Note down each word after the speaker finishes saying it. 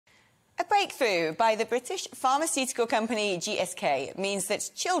breakthrough by the British pharmaceutical company GSK means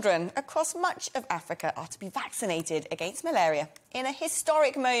that children across much of Africa are to be vaccinated against malaria in a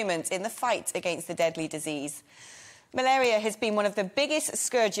historic moment in the fight against the deadly disease. Malaria has been one of the biggest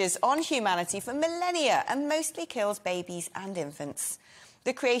scourges on humanity for millennia and mostly kills babies and infants.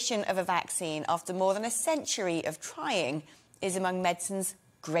 The creation of a vaccine after more than a century of trying is among medicine's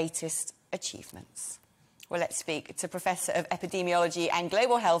greatest achievements. Well, let's speak to Professor of Epidemiology and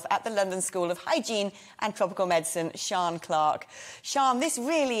Global Health at the London School of Hygiene and Tropical Medicine, Sian Clarke. Sian, this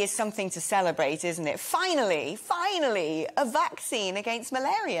really is something to celebrate, isn't it? Finally, a vaccine against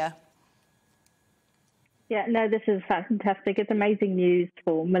malaria. Yeah, no, this is fantastic. It's amazing news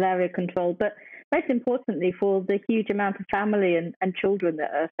for malaria control, but most importantly for the huge amount of family and children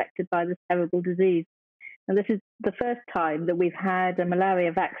that are affected by this terrible disease. And this is the first time that we've had a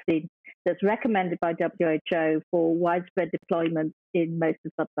malaria vaccine that's recommended by WHO for widespread deployment in most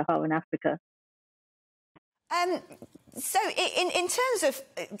of sub-Saharan Africa. So in terms of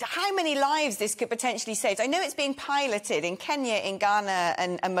how many lives this could potentially save, I know it's being piloted in Kenya, in Ghana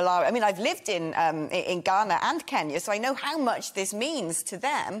and Malawi. I mean, I've lived in Ghana and Kenya, so I know how much this means to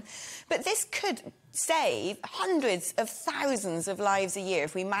them. But this could save hundreds of thousands of lives a year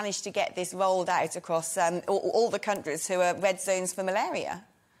if we manage to get this rolled out across all the countries who are red zones for malaria.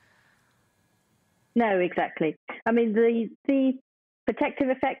 No, exactly. I mean, the protective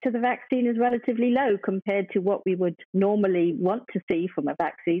effect of the vaccine is relatively low compared to what we would normally want to see from a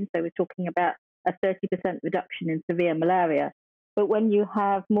vaccine. So we're talking about a 30% reduction in severe malaria. But when you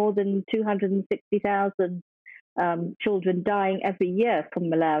have more than 260,000 children dying every year from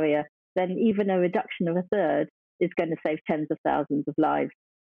malaria, then even a reduction of a third is going to save tens of thousands of lives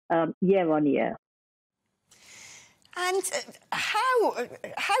year on year. And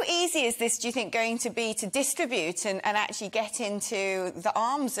how easy is this, do you think, going to be to distribute and actually get into the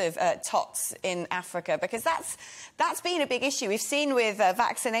arms of tots in Africa? Because that's been a big issue. We've seen with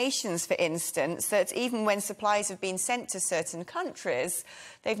vaccinations, for instance, that even when supplies have been sent to certain countries,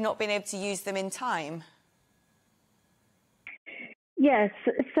 they've not been able to use them in time. Yes,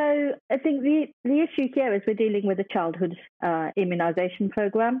 so I think the issue here is we're dealing with a childhood immunisation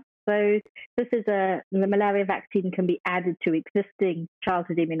programme. So this is the malaria vaccine can be added to existing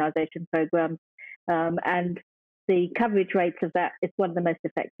childhood immunisation programs, and the coverage rates of that is one of the most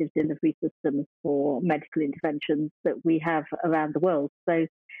effective delivery systems for medical interventions that we have around the world. So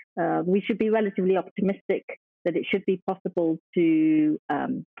we should be relatively optimistic that it should be possible to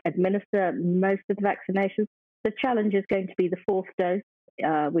administer most of the vaccinations. The challenge is going to be the fourth dose,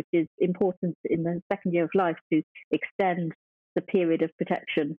 which is important in the second year of life to extend the period of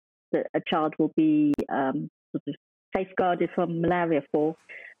protection that a child will be sort of safeguarded from malaria for.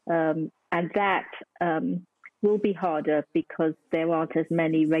 And that will be harder because there aren't as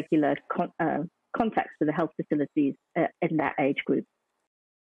many regular contacts with the health facilities in that age group.